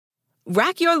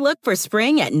Rack your look for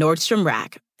spring at Nordstrom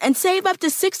Rack and save up to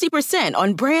 60%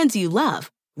 on brands you love.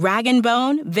 Rag &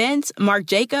 Bone, Vince, Marc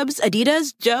Jacobs,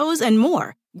 Adidas, Joe's, and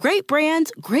more. Great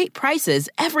brands, great prices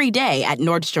every day at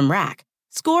Nordstrom Rack.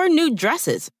 Score new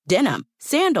dresses, denim,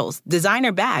 sandals,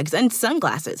 designer bags, and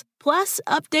sunglasses, plus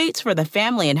updates for the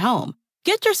family and home.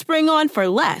 Get your spring on for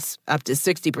less, up to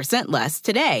 60% less,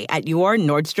 today at your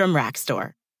Nordstrom Rack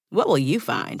store. What will you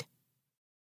find?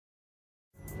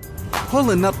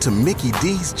 Pulling up to Mickey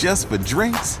D's just for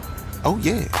drinks? Oh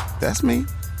yeah, that's me.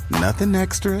 Nothing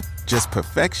extra, just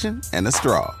perfection and a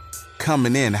straw.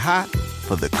 Coming in hot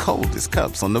for the coldest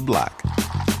cups on the block.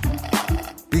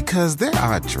 Because there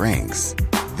are drinks.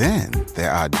 Then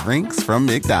there are drinks from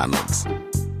McDonald's.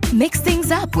 Mix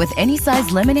things up with any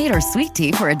size lemonade or sweet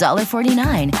tea for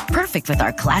 $1.49. Perfect with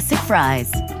our classic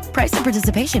fries. Price and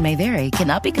participation may vary.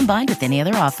 Cannot be combined with any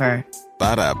other offer.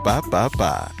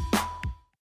 Ba-da-ba-ba-ba.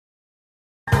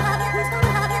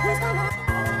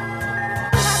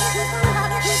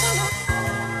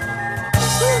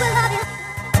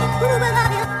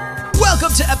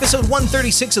 Welcome to episode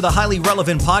 136 of the Highly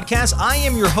Relevant Podcast. I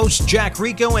am your host, Jack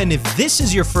Rico, and if this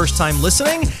is your first time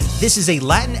listening, this is a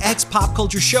Latinx pop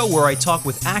culture show where I talk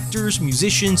with actors,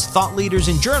 musicians, thought leaders,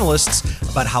 and journalists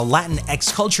about how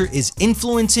Latinx culture is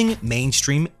influencing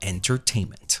mainstream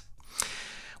entertainment.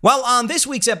 Well, on this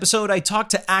week's episode, I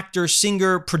talked to actor,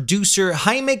 singer, producer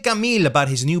Jaime Camil about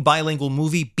his new bilingual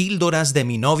movie, Píldoras de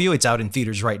mi Novio. It's out in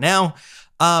theaters right now.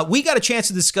 We got a chance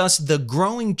to discuss the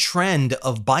growing trend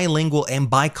of bilingual and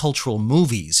bicultural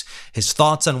movies, his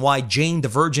thoughts on why Jane the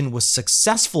Virgin was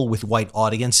successful with white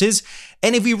audiences,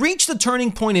 and if we reached the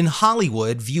turning point in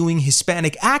Hollywood viewing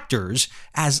Hispanic actors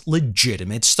as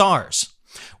legitimate stars.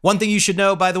 One thing you should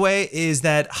know, by the way, is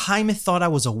that Jaime thought I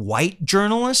was a white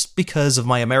journalist because of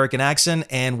my American accent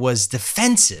and was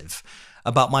defensive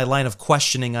about my line of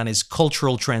questioning on his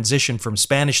cultural transition from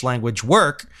Spanish language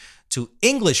work to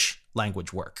English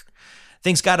language work.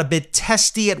 Things got a bit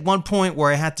testy at one point where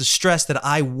I had to stress that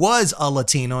I was a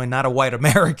Latino and not a white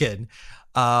American.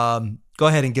 Go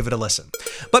ahead and give it a listen.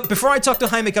 But before I talk to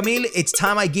Jaime Camil, it's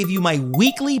time I give you my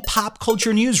weekly pop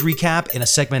culture news recap in a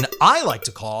segment I like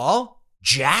to call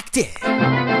Jacked In.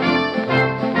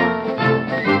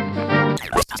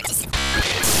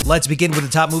 Let's begin with the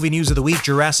top movie news of the week.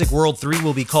 Jurassic World 3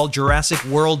 will be called Jurassic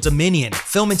World Dominion.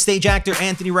 Film and stage actor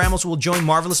Anthony Ramos will join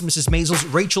Marvelous Mrs. Maisel's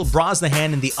Rachel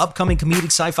Brosnahan in the upcoming comedic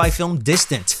sci-fi film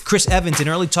Distant. Chris Evans in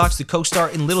early talks to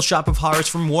co-star in Little Shop of Horrors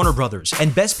from Warner Brothers.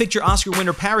 And Best Picture Oscar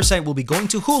winner Parasite will be going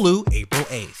to Hulu April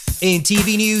 8th. In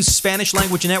TV news, Spanish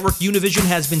language network Univision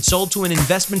has been sold to an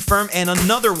investment firm and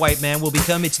another white man will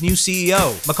become its new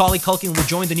CEO. Macaulay Culkin will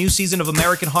join the new season of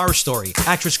American Horror Story.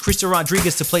 Actress Krista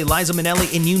Rodriguez to play Liza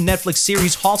Minnelli in new Netflix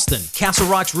series Halston. Castle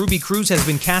Rock's Ruby Cruz has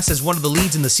been cast as one of the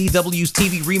leads in the CW's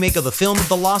TV remake of the film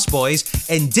The Lost Boys,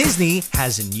 and Disney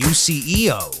has a new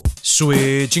CEO.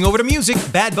 Switching over to music,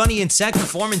 Bad Bunny and Sek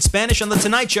perform in Spanish on The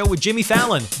Tonight Show with Jimmy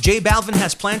Fallon. J Balvin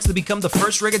has plans to become the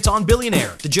first reggaeton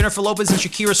billionaire. The Jennifer Lopez and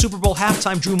Shakira Super Bowl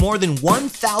halftime drew more than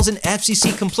 1,000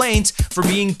 FCC complaints for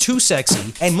being too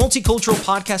sexy, and multicultural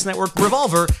podcast network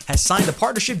Revolver has signed a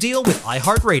partnership deal with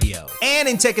iHeartRadio. And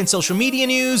in tech and social media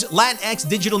news, Latinx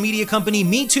digital media company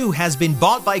Me Too has been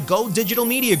bought by Go Digital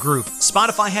Media Group.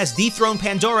 Spotify has dethroned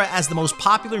Pandora as the most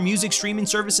popular music streaming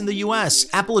service in the US.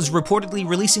 Apple is reportedly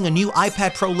releasing a new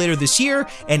iPad Pro later this year,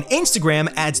 and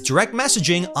Instagram adds direct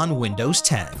messaging on Windows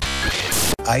 10.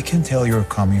 I can tell you're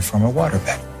coming from a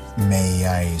waterbed. May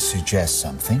I suggest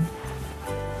something?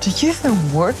 Do you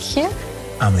even work here?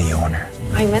 I'm the owner.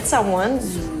 I met someone,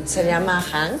 se llama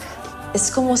Hank. Es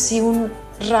como si un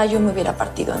rayo me hubiera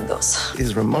partido en dos. It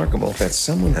is remarkable that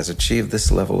someone has achieved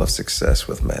this level of success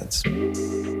with meds.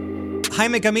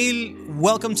 Jaime Camil,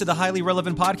 welcome to the Highly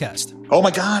Relevant Podcast. Oh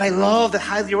my God, I love the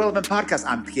Highly Relevant Podcast.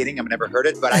 I'm kidding, I've never heard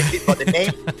it, but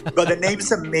the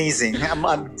name's amazing.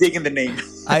 I'm digging the name.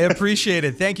 I appreciate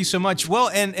it. Thank you so much. Well,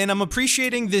 and I'm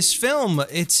appreciating this film.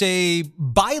 It's a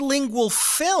bilingual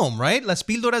film, right? Las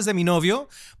Píldoras de mi Novio,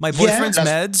 My Boyfriend's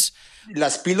Meds.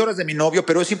 Las Píldoras de mi Novio,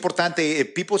 pero es importante,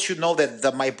 people should know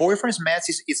that My Boyfriend's Meds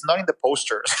is not in the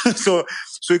poster. so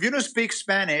if you don't speak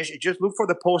Spanish, just look for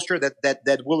the poster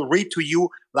that will read to you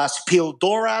Las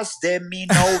Píldoras de mi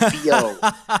Novio.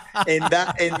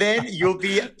 and then you'll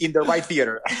be in the right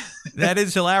theater. That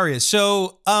is hilarious.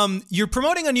 So you're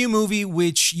promoting a new movie,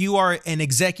 which you are an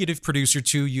executive producer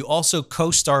to. You also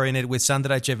co-star in it with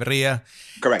Sandra Echeverria.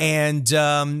 Correct.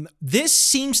 And this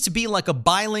seems to be like a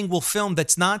bilingual film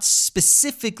that's not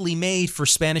specifically made for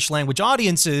Spanish language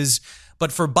audiences,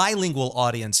 but for bilingual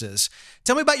audiences.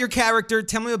 Tell me about your character.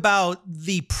 Tell me about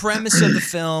the premise of the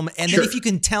film. And then if you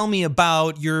can tell me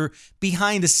about your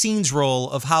behind the scenes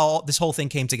role of how this whole thing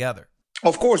came together.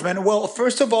 Of course, man. Well,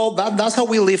 first of all, that's how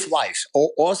we live life.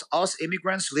 Us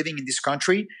immigrants living in this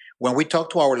country, when we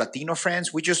talk to our Latino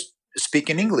friends, we just speak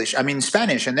in English,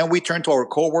 Spanish. And then we turn to our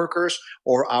coworkers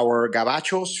or our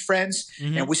gabachos friends,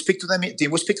 and we speak to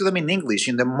them in English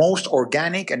in the most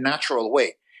organic and natural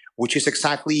way, which is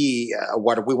exactly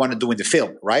what we want to do in the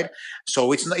film, right?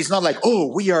 So it's not like,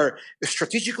 oh, we are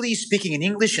strategically speaking in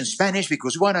English and Spanish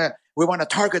because we want to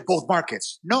target both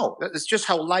markets. No, that's just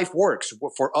how life works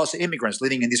for us immigrants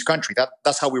living in this country.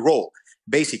 That's how we roll,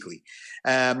 basically.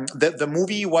 The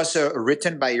movie was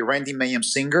written by Randy Mayhem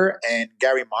Singer and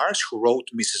Gary Marks, who wrote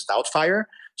Mrs. Doubtfire.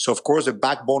 So, of course, the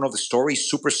backbone of the story is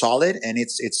super solid, and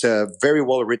it's a very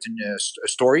well-written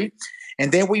story.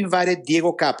 And then we invited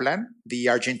Diego Kaplan, the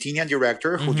Argentinian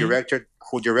director who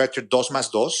directed Dos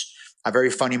Más Dos, a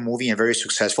very funny movie and very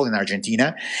successful in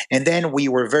Argentina. And then we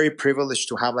were very privileged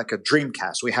to have like a dream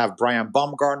cast. We have Brian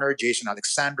Baumgartner, Jason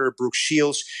Alexander, Brooke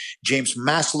Shields, James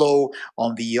Maslow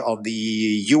on the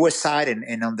US side,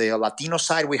 and on the Latino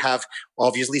side, we have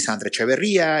obviously Sandra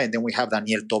Echeverria, and then we have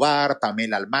Daniel Tovar,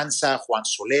 Pamela Almanza, Juan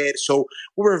Soler. So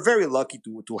we were very lucky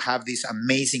to have this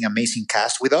amazing, amazing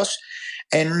cast with us.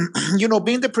 And,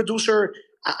 being the producer,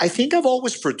 I think I've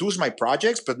always produced my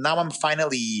projects, but now I'm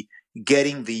finally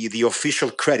getting the official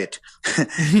credit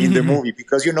in the movie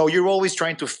because, you're always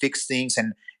trying to fix things.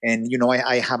 And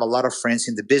I have a lot of friends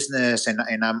in the business, and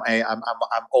I'm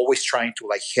always trying to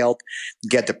help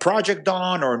get the project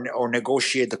done or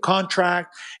negotiate the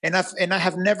contract. And I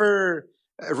have never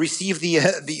received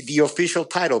the official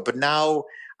title, but now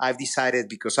I've decided,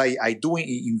 because I do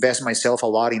invest myself a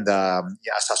lot in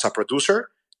as a producer,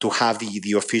 to have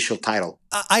the official title.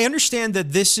 I understand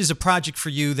that this is a project for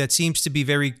you that seems to be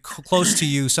very close to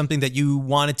you, something that you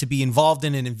wanted to be involved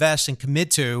in and invest and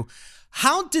commit to.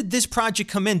 How did this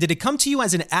project come in? Did it come to you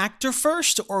as an actor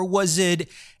first, or was it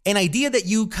an idea that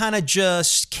you kind of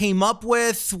just came up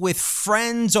with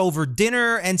friends over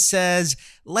dinner and says,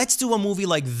 let's do a movie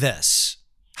like this?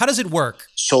 How does it work?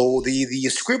 So the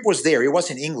script was there. It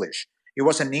was in English. It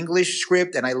was an English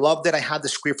script, and I loved that I had the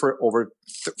script for over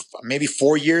maybe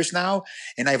 4 years now,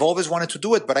 and I've always wanted to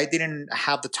do it, but I didn't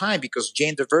have the time because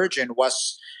Jane the Virgin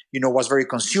was very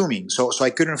consuming, so I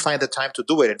couldn't find the time to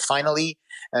do it. And finally,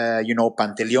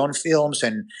 Panteleon Films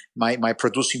and my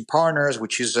producing partners,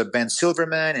 which is Ben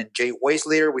Silverman and Jay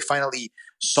Weisler, we finally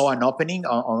saw an opening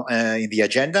in the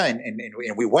agenda,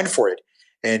 and we went for it,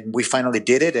 and we finally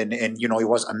did it, and it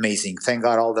was amazing. Thank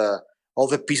God all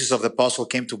the pieces of the puzzle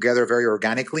came together very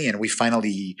organically, and we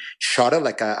finally shot it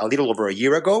a little over a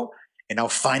year ago. And now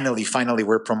finally,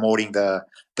 we're promoting the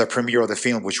premiere of the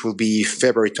film, which will be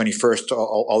February 21st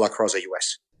all across the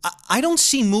U.S. I don't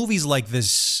see movies like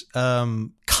this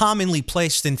commonly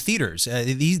placed in theaters.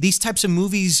 These types of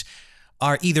movies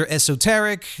are either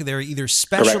esoteric, they're either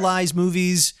specialized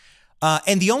movies.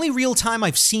 And the only real time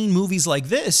I've seen movies like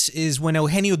this is when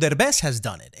Eugenio Derbez has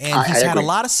done it. And he's had a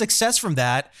lot of success from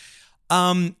that.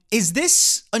 Is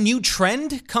this a new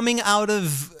trend coming out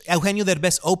of Eugenio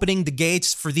Derbez opening the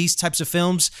gates for these types of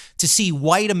films, to see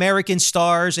white American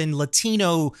stars and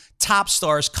Latino top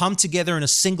stars come together in a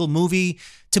single movie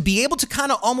to be able to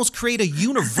kind of almost create a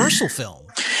universal film?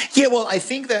 Yeah, well, I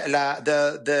think that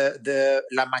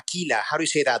la maquila, how do you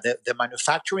say that? The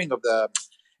manufacturing of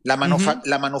la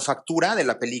manufactura de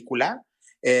la película.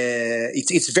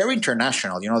 It's very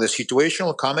international. The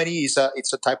situational comedy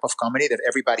it's a type of comedy that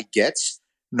everybody gets,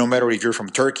 no matter if you're from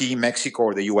Turkey, Mexico,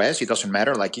 or the US. It doesn't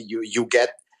matter. You get,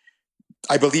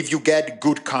 I believe you get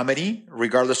good comedy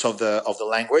regardless of the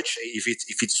language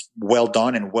if it's well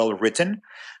done and well written.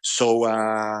 So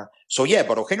yeah,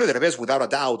 but Eugenio Derbez, without a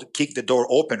doubt, kicked the door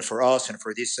open for us and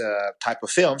for this type of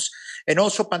films, and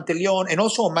also Panteleon, and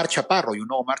also Omar Chaparro.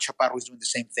 Omar Chaparro is doing the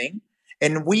same thing.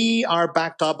 And we are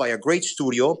backed up by a great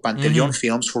studio, Panteleon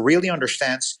Films, who really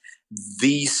understands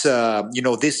this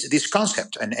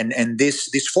concept and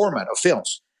this format of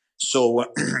films. So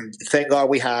thank God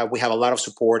we have a lot of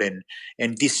support, and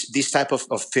this type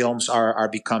of films are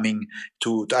becoming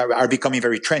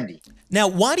very trendy. Now,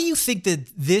 why do you think that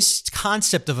this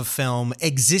concept of a film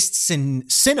exists in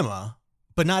cinema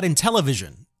but not in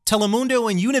television? Telemundo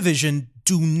and Univision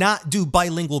do not do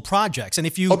bilingual projects. And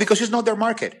because it's not their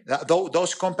market.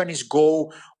 Those companies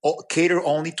cater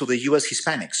only to the US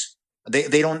Hispanics.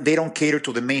 They don't cater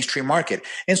to the mainstream market.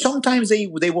 And sometimes they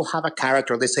will have a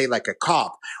character, let's say like a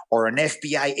cop or an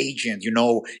FBI agent,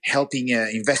 helping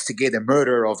investigate the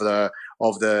murder of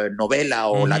the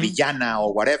novela or La Villana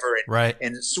or whatever.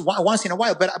 And so once in a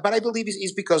while, but I believe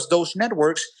it's because those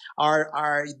networks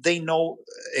are they know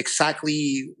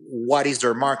exactly what is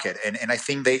their market, and I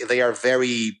think they are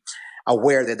very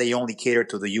aware that they only cater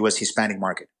to the U.S. Hispanic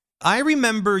market. I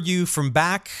remember you from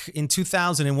back in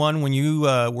 2001 when you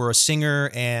were a singer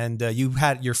and you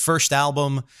had your first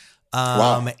album.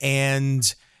 Wow.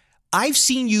 And I've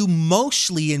seen you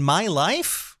mostly in my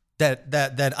life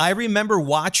that I remember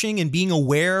watching and being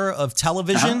aware of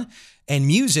television and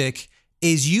music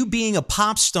is you being a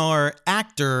pop star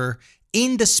actor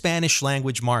in the Spanish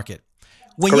language market.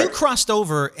 When Correct. you crossed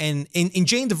over, and in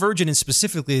Jane the Virgin and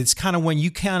specifically, it's kind of when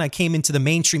you kind of came into the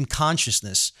mainstream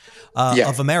consciousness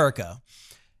of America.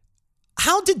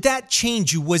 How did that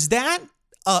change you? Was that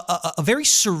a very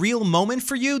surreal moment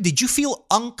for you? Did you feel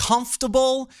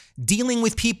uncomfortable dealing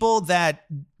with people that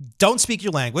don't speak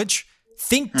your language,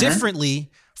 think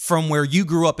differently from where you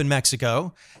grew up in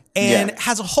Mexico, and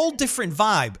has a whole different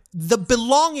vibe? The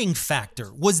belonging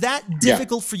factor, was that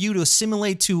difficult for you to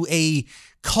assimilate to a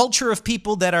culture of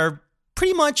people that are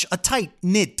pretty much a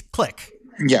tight-knit clique?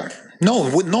 Yeah,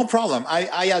 no problem.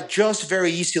 I adjust very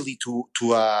easily to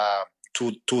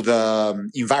the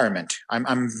environment.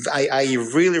 I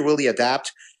really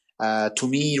adapt. To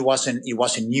me, it wasn't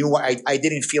new. I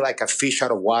didn't feel like a fish out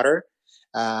of water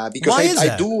because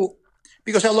I do.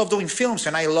 Because I love doing films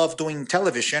and I love doing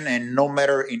television, and no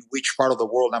matter in which part of the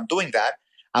world I'm doing that,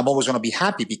 I'm always going to be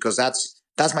happy because that's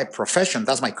my profession,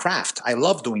 that's my craft. I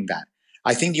love doing that.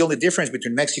 I think the only difference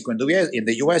between Mexico and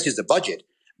the US is the budget.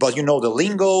 But the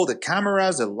lingo, the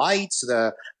cameras, the lights,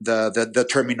 the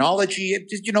terminology,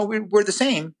 we're the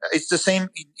same. It's the same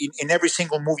in every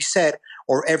single movie set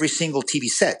or every single TV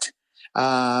set.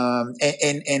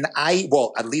 And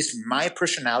at least my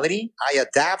personality, I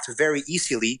adapt very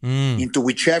easily into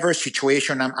whichever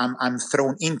situation I'm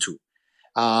thrown into.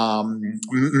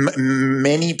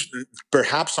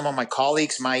 Perhaps some of my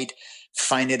colleagues might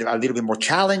find it a little bit more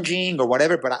challenging or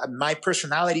whatever, but my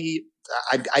personality,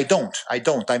 I don't.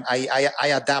 I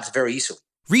adapt very easily.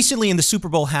 Recently in the Super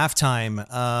Bowl halftime,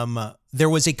 there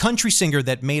was a country singer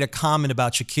that made a comment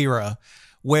about Shakira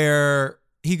where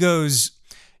he goes,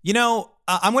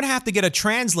 I'm going to have to get a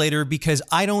translator because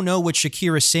I don't know what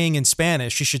Shakira is saying in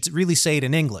Spanish. You should really say it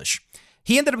in English.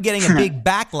 He ended up getting a big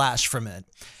backlash from it,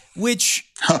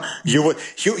 which you would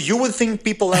think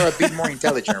people are a bit more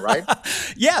intelligent, right?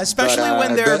 Yeah, especially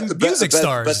when they're music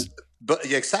stars. But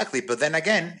exactly. But then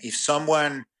again, if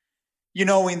someone, in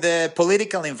the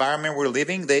political environment we're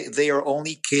living, they are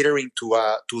only catering to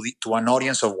an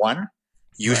audience of one.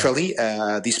 Usually,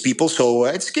 these people. So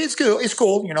it's cool.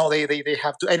 They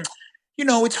have to, and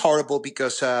it's horrible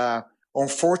because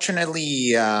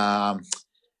unfortunately, how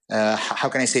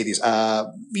can I say this?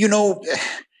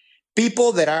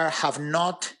 People that have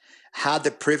not had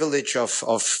the privilege of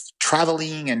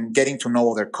traveling and getting to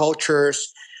know other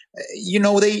cultures,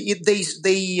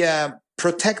 they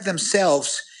protect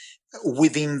themselves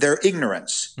within their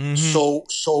ignorance. So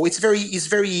it's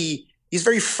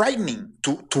very frightening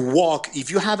to walk if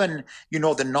you haven't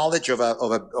the knowledge of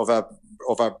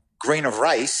a grain of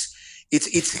rice.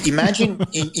 It's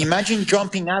imagine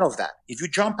jumping out of that. If you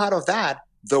jump out of that,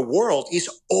 the world is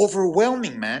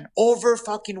overwhelming, man,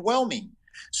 fucking whelming.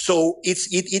 So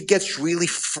it gets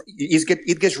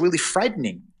really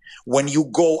frightening when you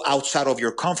go outside of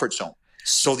your comfort zone.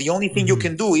 So the only thing you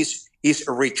can do is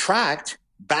retract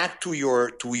back to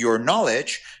your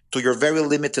knowledge, to your very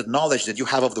limited knowledge that you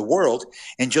have of the world,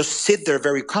 and just sit there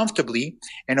very comfortably.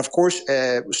 And of course,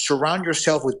 surround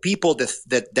yourself with people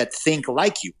that think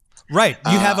like you. Right.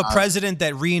 You have a president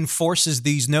that reinforces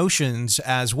these notions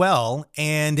as well.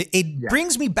 And it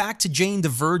brings me back to Jane the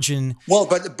Virgin. Well,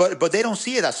 but they don't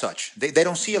see it as such. They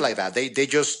don't see it like that. They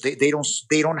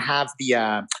don't have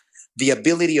the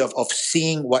ability of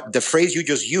seeing what the phrase you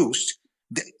just used.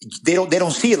 They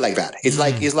don't see it like that. It's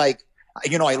like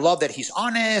I love that he's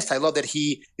honest. I love that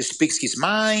he speaks his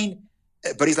mind.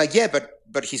 But he's like,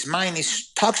 but his mind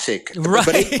is toxic.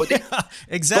 Right.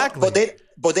 Exactly.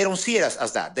 But they don't see it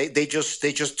as that. They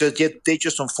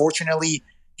just unfortunately,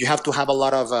 you have to have a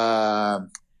lot of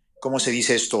 ¿cómo se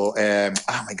dice esto?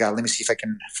 Oh my God, let me see if I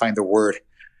can find the word.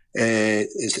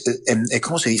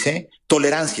 ¿Cómo se dice?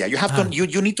 Tolerancia. You have to.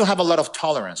 You need to have a lot of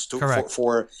tolerance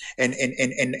for and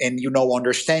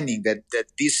understanding that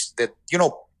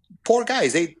poor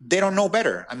guys, they don't know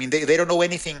better. I mean, they don't know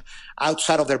anything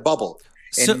outside of their bubble.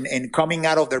 And coming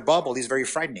out of their bubble is very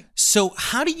frightening. So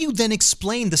how do you then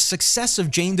explain the success of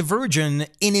Jane the Virgin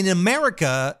in an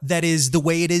America that is the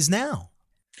way it is now?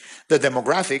 The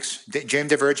demographics. Jane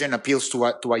the Virgin appeals to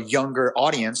a younger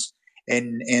audience,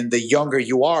 and the younger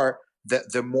you are,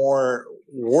 the more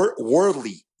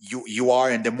worldly you are,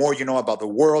 and the more you know about the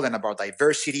world and about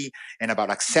diversity and about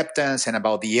acceptance and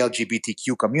about the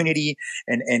LGBTQ community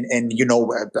and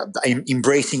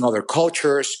embracing other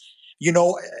cultures. There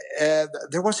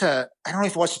was I don't know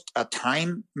if it was a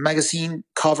Time magazine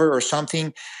cover or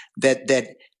something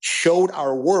that showed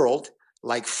our world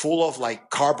like full of like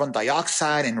carbon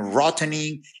dioxide and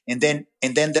rottening, and then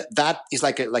that is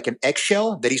like an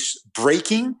eggshell that is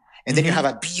breaking. And then you have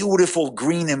a beautiful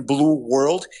green and blue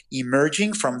world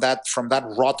emerging from that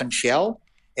rotten shell.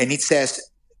 And it says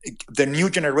the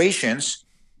new generations,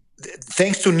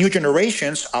 thanks to new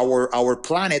generations, our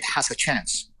planet has a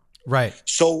chance. Right.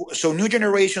 So new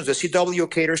generations, the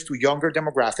CW caters to younger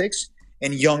demographics,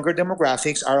 and younger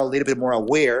demographics are a little bit more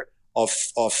aware of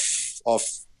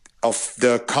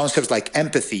the concepts like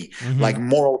empathy, like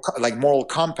moral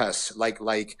compass, like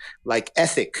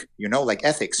ethic, like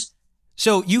ethics.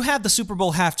 So you have the Super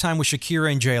Bowl halftime with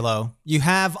Shakira and J-Lo. You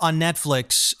have on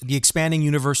Netflix the expanding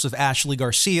universe of Ashley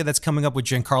Garcia that's coming up with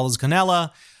Giancarlo Canella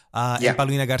and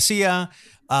Paulina Garcia.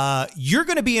 You're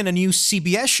going to be in a new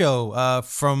CBS show,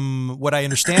 from what I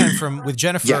understand, with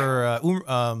Jennifer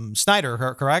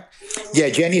Snyder, correct? Yeah,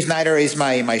 Jenny Snyder is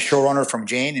my showrunner from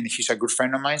Jane, and she's a good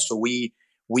friend of mine. So we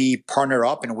partner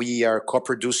up, and we are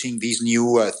co-producing this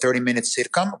new 30-minute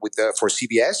sitcom for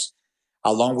CBS,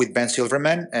 along with Ben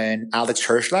Silverman and Alex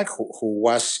Hirschlag,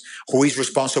 who is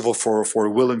responsible for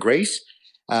Will and Grace.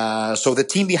 So the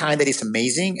team behind it is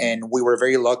amazing, and we were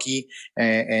very lucky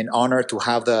and honored to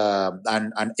have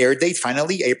an air date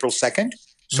finally, April 2nd.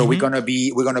 So we're gonna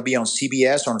be on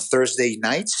CBS on Thursday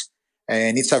nights,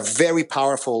 and it's a very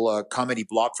powerful comedy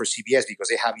block for CBS because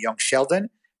they have Young Sheldon,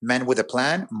 Men with a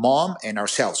Plan, Mom, and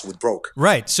ourselves with Broke.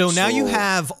 Right. So now you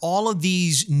have all of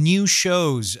these new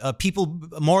shows, people,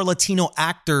 more Latino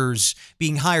actors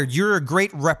being hired. You're a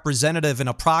great representative and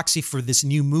a proxy for this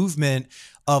new movement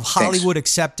of Hollywood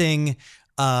accepting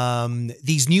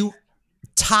these new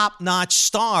top-notch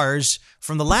stars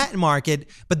from the Latin market,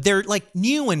 but they're like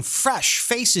new and fresh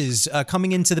faces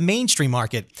coming into the mainstream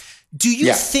market. Do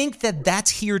you think that that's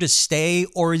here to stay,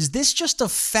 or is this just a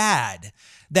fad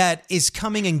that is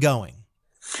coming and going?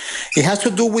 It has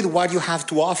to do with what you have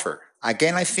to offer.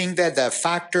 Again, I think that the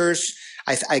factors,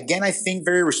 I think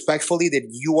very respectfully that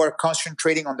you are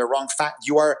concentrating on the wrong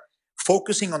you are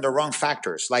focusing on the wrong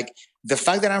factors. Like the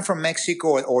fact that I'm from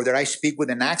Mexico or that I speak with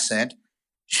an accent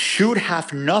should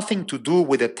have nothing to do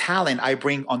with the talent I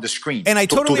bring on the screen. And I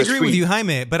totally agree with you,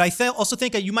 Jaime, but I also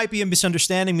think that you might be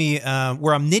misunderstanding me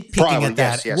where I'm nitpicking at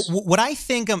that. Yes. What I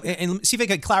think, and see if I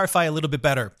can clarify a little bit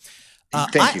better.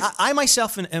 I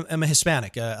myself am a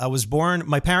Hispanic. I was born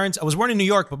in New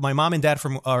York, but my mom and dad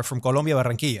are from Colombia,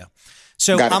 Barranquilla.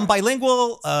 So I'm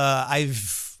bilingual.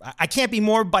 I can't be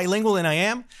more bilingual than I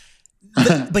am.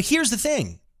 But here's the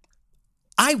thing.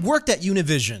 I worked at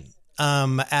Univision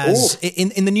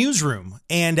in the newsroom,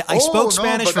 and I spoke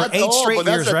Spanish for 8 straight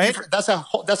years, right? That's a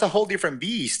whole different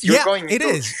beast. It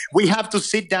is. We have to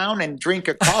sit down and drink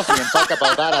a coffee and talk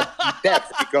about that in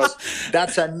depth, because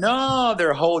that's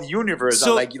another whole universe.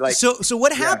 So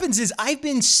what happens is I've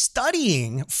been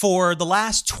studying for the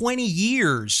last 20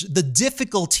 years the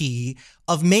difficulty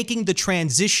of making the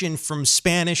transition from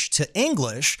Spanish to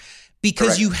English,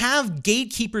 because you have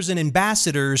gatekeepers and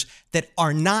ambassadors that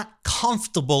are not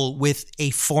comfortable with a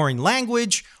foreign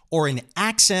language or an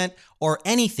accent or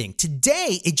anything.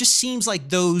 Today, it just seems like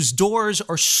those doors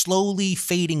are slowly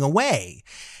fading away.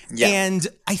 Yeah. And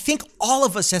I think all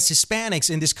of us as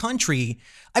Hispanics in this country,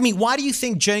 I mean, why do you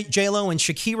think J-Lo and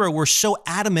Shakira were so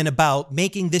adamant about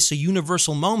making this a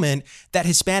universal moment that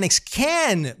Hispanics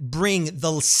can bring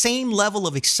the same level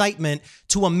of excitement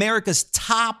to America's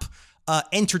top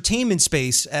entertainment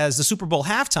space as the Super Bowl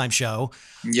halftime show?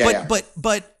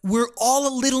 But we're all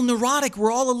a little neurotic.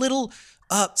 We're all a little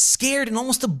scared and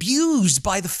almost abused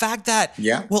by the fact that,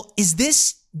 well, is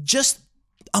this just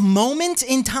a moment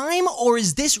in time, or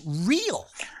is this real?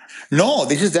 No,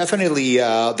 this is definitely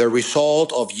the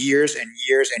result of years and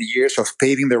years and years of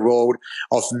paving the road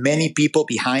of many people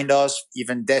behind us,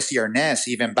 even Desi Arnaz,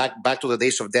 even back to the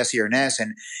days of Desi Arnaz,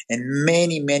 and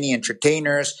many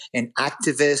entertainers and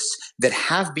activists that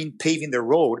have been paving the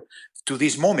road to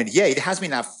this moment. Yeah, it has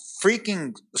been a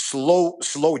freaking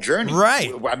slow journey.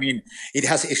 Right. I mean, it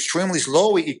has extremely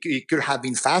slow. It could have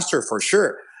been faster for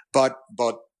sure, but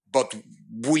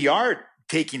we are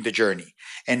taking the journey.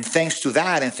 And thanks to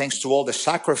that, and thanks to all the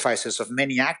sacrifices of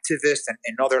many activists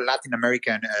and other Latin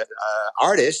American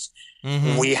artists,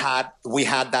 we had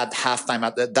that halftime,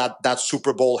 that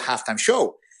Super Bowl halftime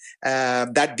show.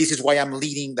 that this is why I'm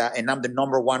leading that, and I'm the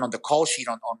number one on the call sheet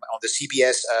on the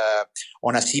CBS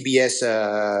on a CBS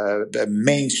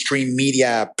mainstream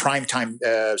media primetime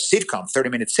sitcom,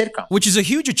 30-minute sitcom, which is a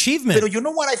huge achievement. But you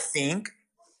know what I think?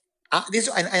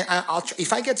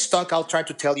 If I get stuck, I'll try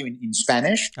to tell you in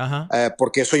Spanish,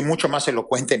 porque soy mucho más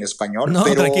elocuente en español. No,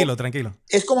 pero tranquilo.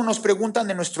 Es como nos preguntan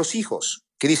de nuestros hijos,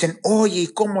 que dicen,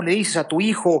 oye, ¿cómo le dices a tu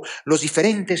hijo los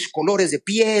diferentes colores de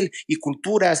piel y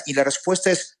culturas? Y la respuesta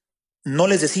es, no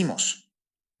les decimos.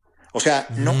 O sea,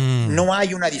 no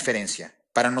hay una diferencia.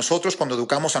 Para nosotros, cuando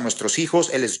educamos a nuestros hijos,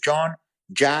 él es John,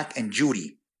 Jack, and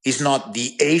Judy. It's not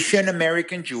the Asian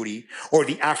American Judy or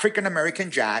the African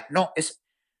American Jack. No,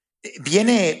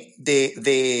 viene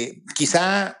de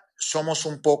quizá somos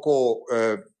un poco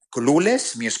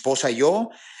clueless, mi esposa y yo.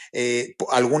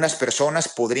 Algunas personas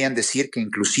podrían decir que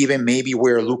inclusive maybe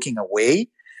we're looking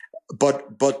away, but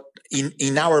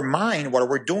in our mind, what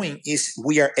we're doing is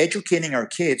we are educating our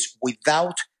kids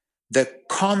without the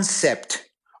concept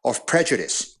of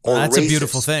prejudice or That's racism. A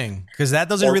beautiful thing, because that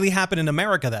doesn't really happen in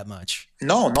America that much.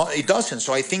 No, it doesn't.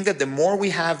 So I think that the more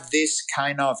we have this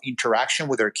kind of interaction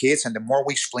with our kids and the more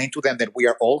we explain to them that we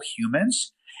are all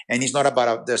humans and it's not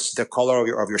about the color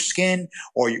of your skin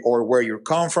or where you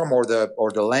come from or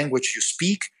the language you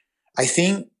speak, I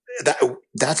think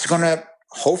that's going to,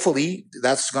 hopefully,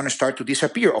 that's going to start to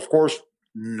disappear. Of course,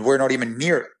 we're not even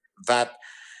near that,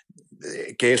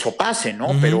 que eso pase, ¿no?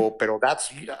 Mm-hmm. Pero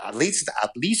that's at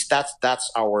least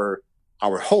that's our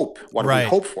hope, what we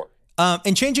hope for.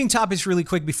 And changing topics really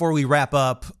quick before we wrap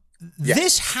up,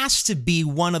 this has to be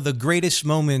one of the greatest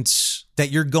moments that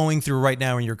you're going through right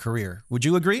now in your career. Would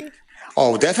you agree?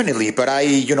 Oh, definitely. But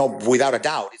without a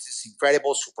doubt, it's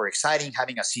incredible, super exciting,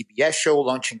 having a CBS show,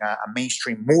 launching a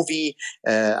mainstream movie.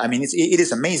 It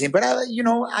is amazing. But,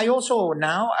 I also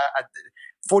now,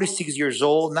 46 years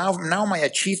old. Now my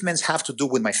achievements have to do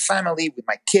with my family, with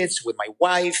my kids, with my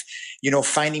wife,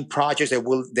 finding projects that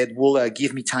will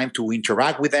give me time to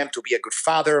interact with them, to be a good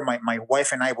father. My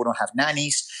wife and I, we don't have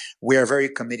nannies. We are very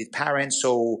committed parents.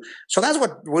 So that's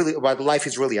what life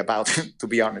is really about, to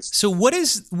be honest. So what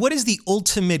is the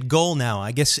ultimate goal now?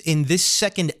 I guess in this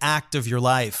second act of your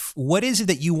life, what is it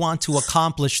that you want to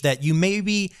accomplish that you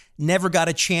maybe never got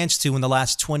a chance to in the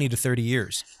last 20 to 30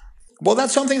 years? Well,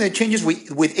 that's something that changes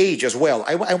with age as well.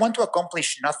 I want to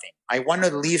accomplish nothing. I want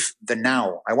to live the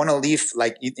now. I want to live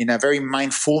like in a very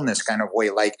mindfulness kind of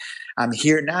way. Like I'm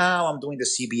here now. I'm doing the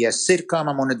CBS sitcom.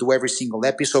 I'm going to do every single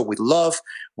episode with love,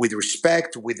 with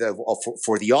respect,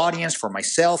 for the audience, for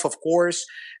myself, of course.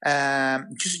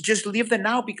 Just live the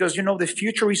now because the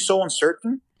future is so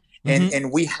uncertain,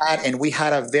 and we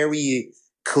had a very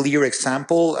clear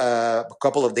example a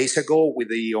couple of days ago with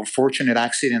the unfortunate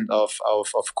accident of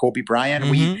Kobe Bryant.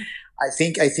 I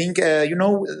think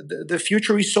the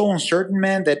future is so uncertain,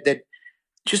 man, that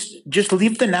just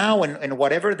live the now and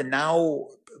whatever the now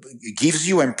gives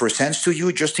you and presents to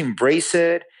you, just embrace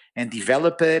it and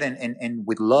develop it and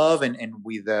with love and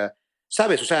with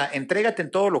sabes, o sea, entrégate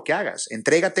en todo lo que hagas,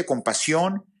 entrégate con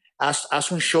pasión.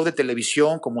 Haz un show de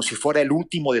televisión como si fuera el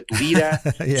último de tu vida.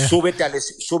 Yeah. Súbete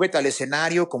al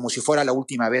escenario como si fuera la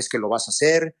última vez que lo vas a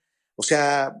hacer. O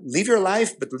sea, live your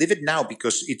life, but live it now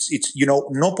because it's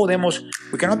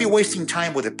we cannot be wasting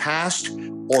time with the past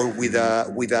or with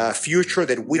a future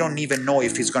that we don't even know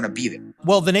if it's going to be there.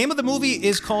 Well, the name of the movie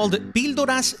is called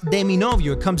Píldoras de mi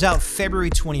novio. It comes out February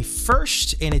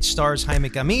 21st, and it stars Jaime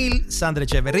Camil, Sandra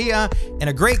Echeverria, and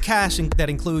a great cast that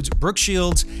includes Brooke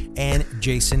Shields and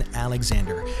Jason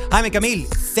Alexander. Jaime Camil,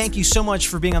 thank you so much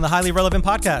for being on the Highly Relevant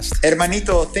podcast.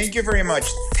 Hermanito, thank you very much.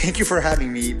 Thank you for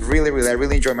having me. Really, I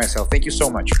really enjoy myself. Thank you so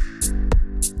much.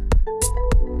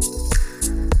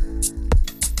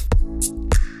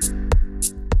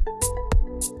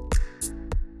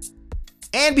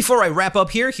 And before I wrap up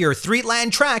here are 3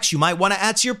 Latin tracks you might want to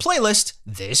add to your playlist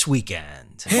this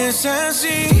weekend. Es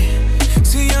así,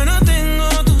 si yo no tengo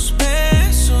tus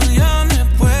besos, ya me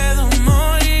puedo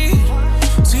morir.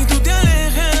 Si tú te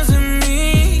alejas de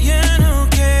mí, ya no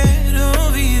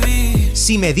quiero vivir.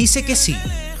 Si me dice que sí,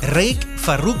 Reik,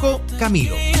 Farruko,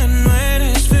 Camilo. Ya no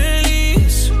eres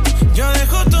feliz, yo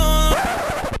dejo todo.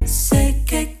 Sé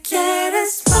que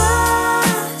quieres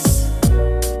más.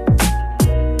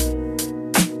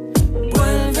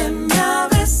 Vuélveme a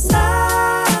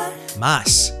besar.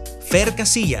 Más, Fer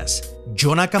Casillas,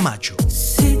 Jonah Camacho.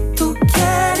 Si tú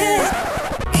quieres.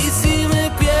 Y si me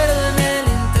pierdo en el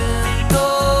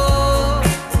intento,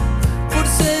 por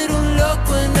ser un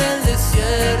loco en el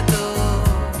desierto.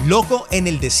 Loco en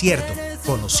el desierto,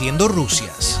 conociendo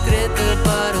Rusias. Créete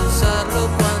para usarlo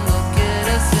cuando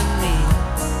quieras en mí.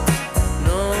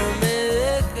 No me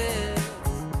dejes.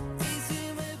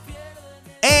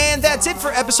 That's it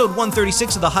for episode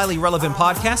 136 of the Highly Relevant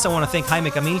Podcast. I want to thank Jaime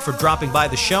Camil for dropping by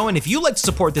the show. And if you'd like to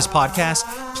support this podcast,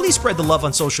 please spread the love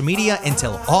on social media and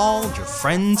tell all your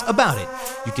friends about it.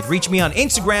 You can reach me on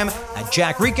Instagram at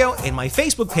Jack Rico and my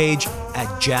Facebook page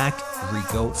at Jack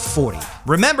Rico 40.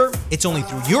 Remember, it's only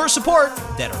through your support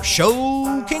that our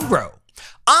show can grow.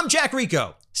 I'm Jack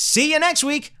Rico. See you next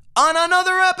week on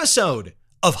another episode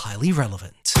of Highly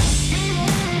Relevant.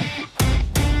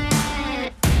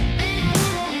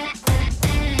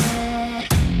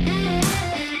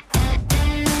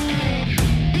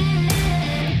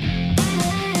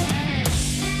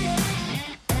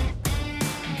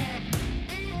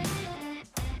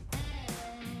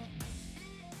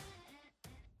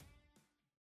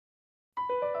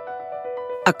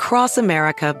 Across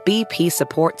America, BP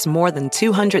supports more than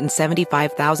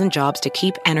 275,000 jobs to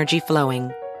keep energy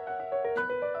flowing.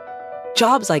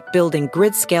 Jobs like building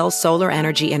grid-scale solar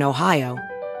energy in Ohio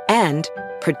and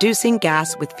producing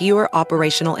gas with fewer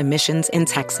operational emissions in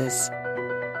Texas.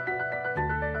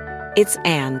 It's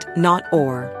and, not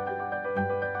or.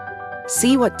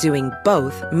 See what doing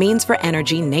both means for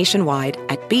energy nationwide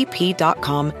at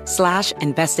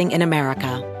bp.com/investing in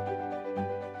America.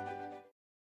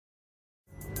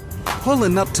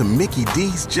 Pulling up to Mickey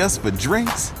D's just for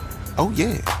drinks? Oh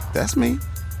yeah, that's me.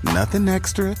 Nothing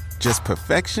extra, just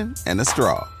perfection and a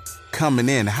straw. Coming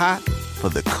in hot for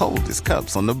the coldest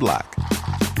cups on the block.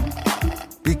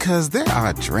 Because there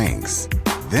are drinks.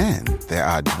 Then there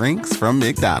are drinks from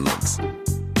McDonald's.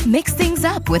 Mix things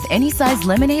up with any size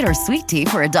lemonade or sweet tea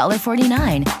for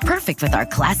 $1.49. Perfect with our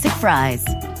classic fries.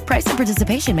 Price and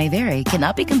participation may vary.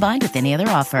 Cannot be combined with any other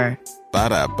offer.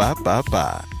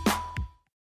 Ba-da-ba-ba-ba.